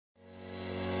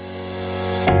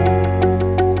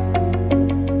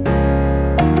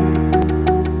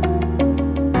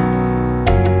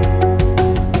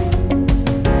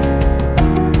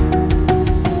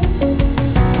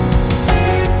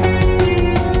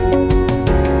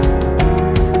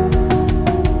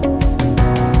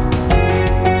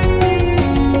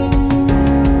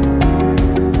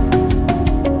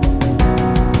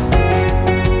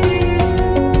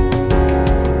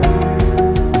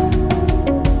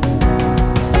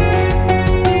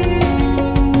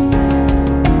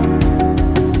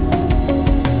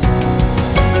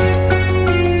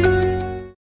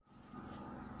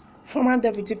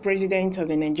Deputy President of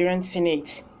the Nigerian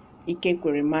Senate,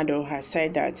 Ekweremadu, has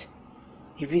said that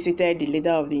he visited the leader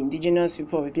of the indigenous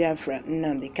people of Biafra,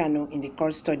 Nnamdi Kanu, in the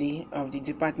custody of the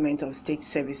Department of State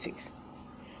Services,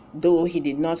 though he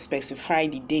did not specify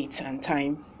the date and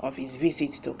time of his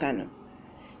visit to Kanu.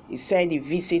 He said the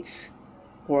visit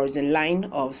was in line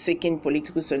of seeking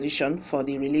political solution for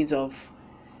the release of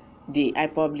the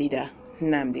IPOB leader,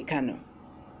 Nnamdi Kanu.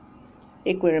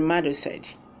 Ekweremadu said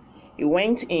he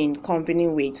went in company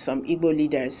with some Igbo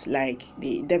leaders like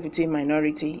the Deputy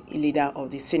Minority Leader of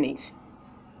the Senate,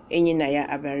 Enyinaya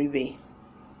Abaribe,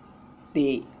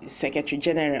 the Secretary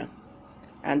General,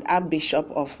 and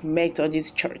Archbishop of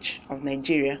Methodist Church of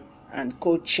Nigeria and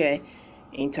co-chair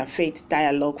Interfaith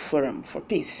Dialogue Forum for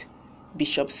Peace,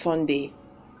 Bishop Sunday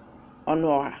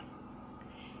Onwuaha.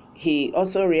 He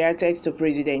also reacted to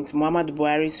President Muhammadu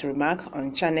Buhari's remark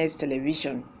on Channels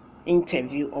Television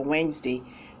interview on Wednesday,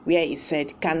 where he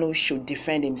said Kanu should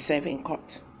defend himself in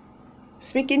court.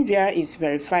 Speaking via his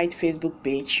verified Facebook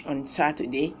page on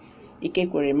Saturday,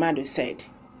 Ekweremadu said,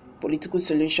 "Political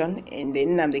solution in the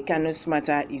Nnamdi Kanu's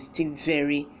matter is still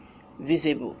very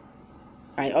visible.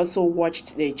 I also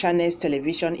watched the Channels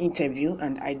Television interview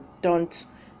and I did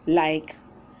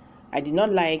not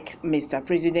like Mr.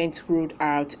 President ruled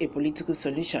out a political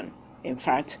solution. In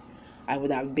fact, I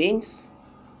would have been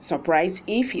surprised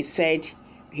if he said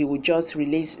he would just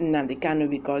release Nnamdi Kanu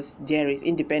because there is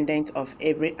independence of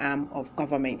every arm of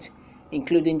government,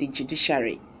 including the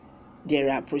judiciary. There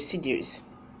are procedures."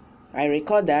 I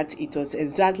recall that it was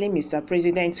exactly Mr.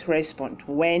 President's response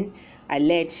when I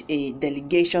led a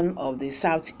delegation of the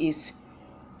Southeast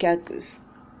Caucus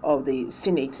of the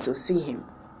Senate to see him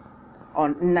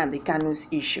on Nnamdi Kanu's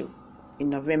issue in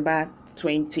November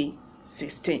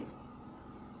 2016.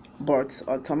 But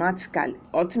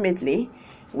ultimately,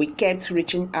 we kept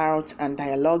reaching out and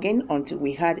dialoguing until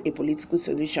we had a political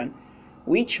solution,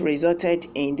 which resulted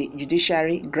in the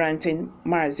judiciary granting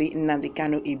Mazi Nnamdi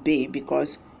Kanu a bail,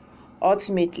 because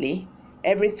ultimately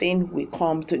everything will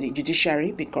come to the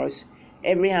judiciary because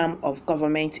every arm of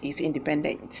government is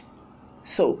independent.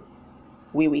 So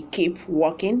we will keep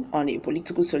working on a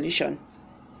political solution.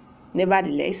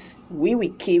 Nevertheless, we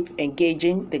will keep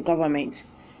engaging the government,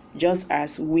 just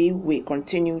as we will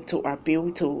continue to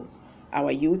appeal to our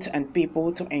youth and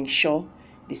people to ensure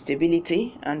the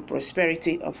stability and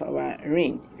prosperity of our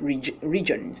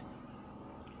region.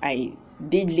 I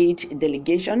did lead a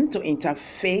delegation to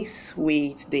interface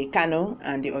with the Kanu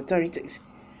and the authorities.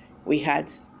 We had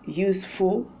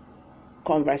useful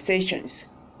conversations.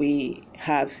 We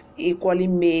have equally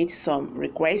made some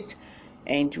requests,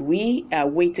 and we are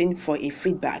waiting for a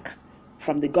feedback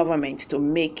from the government to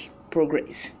make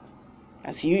progress.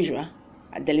 As usual,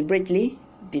 I deliberately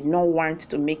did not want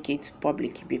to make it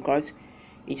public because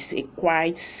it's a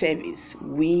quiet service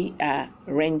we are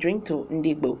rendering to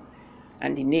Ndigbo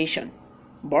and the nation.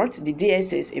 But the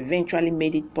DSS eventually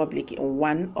made it public in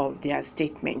one of their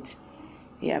statements.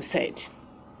 They have said,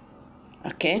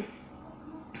 okay,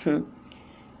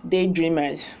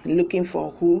 daydreamers looking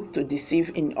for who to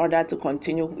deceive in order to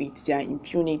continue with their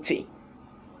impunity.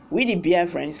 We the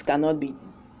Biafrans cannot be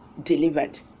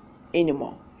delivered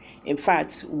anymore. In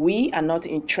fact, we are not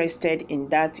interested in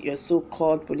that your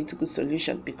so-called political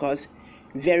solution, because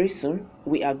very soon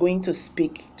we are going to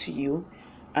speak to you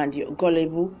and your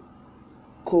gullible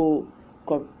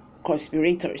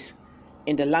conspirators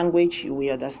in the language you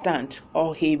will understand.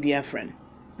 Oh, hey, Biafran.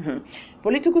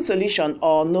 Political solution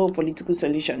or no political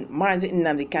solution, Mazi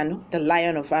Nnamdi Kanu, the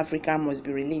Lion of Africa, must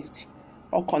be released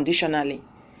unconditionally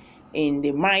in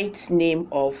the might name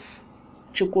of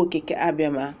Chukwukeke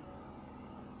Abịama.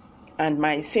 And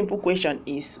my simple question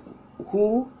is,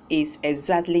 who is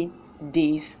exactly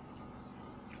this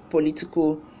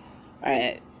political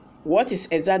what is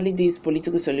exactly this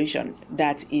political solution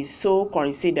that is so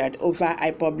considered over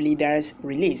IPOB leaders'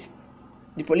 release?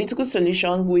 The political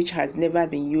solution which has never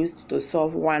been used to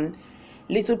solve one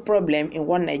little problem in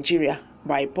one Nigeria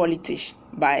by politicians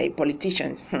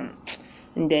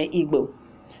in the Igbo.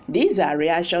 These are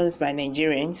reactions by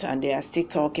Nigerians, and they are still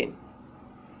talking.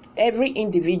 Every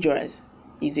individual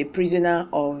is a prisoner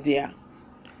of their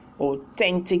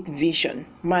authentic vision.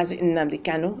 Mazi Nnamdi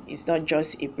Kanu is not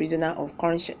just a prisoner of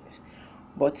conscience,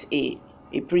 but a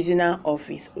prisoner of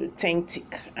his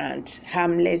authentic and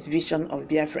harmless vision of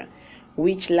Biafra,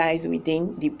 which lies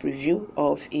within the purview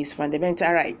of his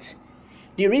fundamental rights.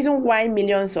 The reason why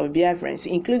millions of Biafrans,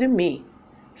 including me,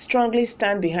 strongly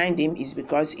stand behind him is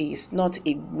because he is not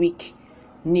a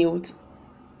weak-kneed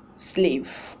slave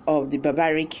of the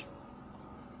barbaric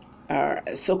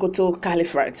Sokoto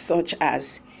Caliphate, such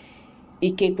as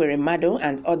Ekweremadu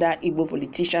and other Igbo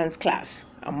politicians' class.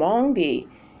 Among the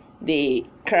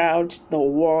crowd the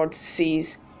world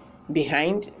sees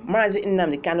behind Mazi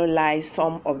Nnamdi Kanu lies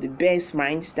some of the best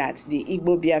minds that the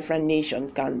Igbo Biafran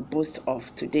nation can boast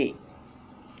of today.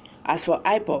 As for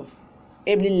IPOB,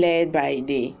 ably led by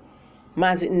the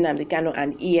Mazi Nnamdi Kanu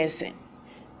and ESN,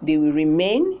 they will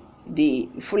remain the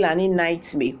Fulani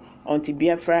nightmare until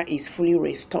Biafra is fully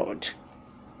restored.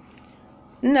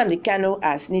 Nnamdi Kanu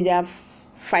has neither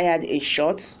fired a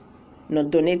shot nor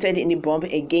donated any bomb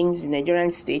against the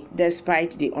Nigerian state,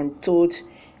 despite the untold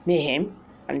mayhem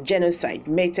and genocide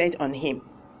meted on him,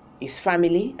 his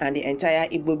family, and the entire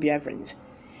Igbo Biafrans.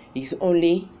 He's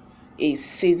only a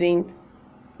seasoned,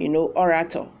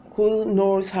 orator who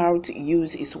knows how to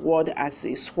use his word as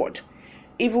a sword,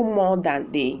 even more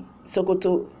than the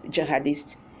Sokoto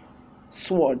jihadist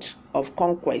sword of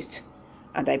conquest.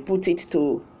 And I put it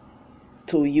to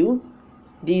you,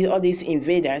 all these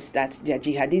invaders, that their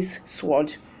jihadist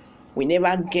sword will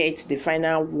never get the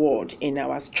final word in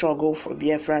our struggle for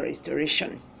Biafra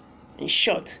restoration. In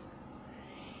short,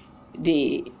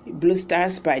 the blue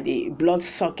stars by the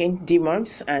blood-sucking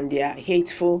demons and their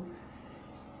hateful,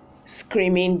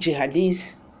 screaming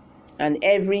jihadists, and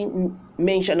every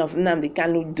mention of Nnamdi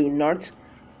Kanu do not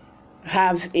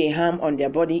have a harm on their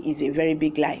body is a very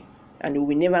big lie, and we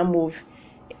will never move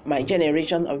my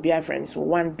generation of Biafrans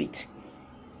one bit,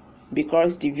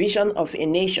 because the vision of a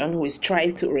nation we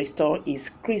strive to restore is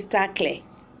crystal clear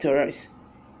to us.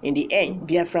 In the end,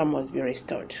 Biafra must be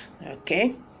restored.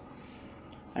 Okay?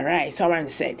 Alright, someone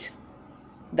said,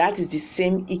 that is the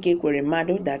same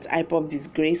Ekweremadu that IPOB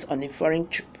disgraced on a foreign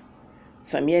trip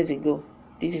some years ago.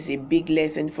 This is a big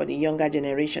lesson for the younger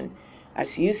generation.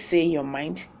 As you say your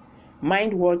mind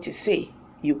what to say.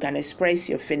 You can express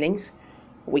your feelings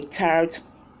without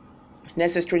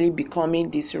necessarily becoming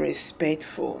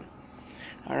disrespectful.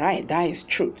 Alright, that is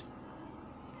truth.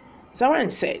 Someone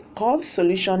said, call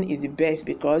solution is the best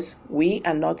because we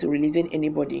are not releasing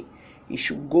anybody. He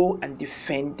should go and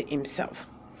defend himself.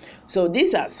 So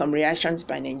these are some reactions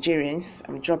by Nigerians.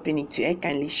 I'm dropping it here.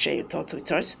 Kindly share your thoughts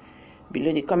with us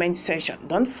below the comment section.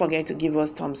 Don't forget to give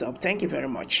us thumbs up. Thank you very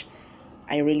much.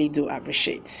 I really do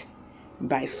appreciate.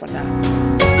 Bye for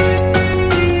now.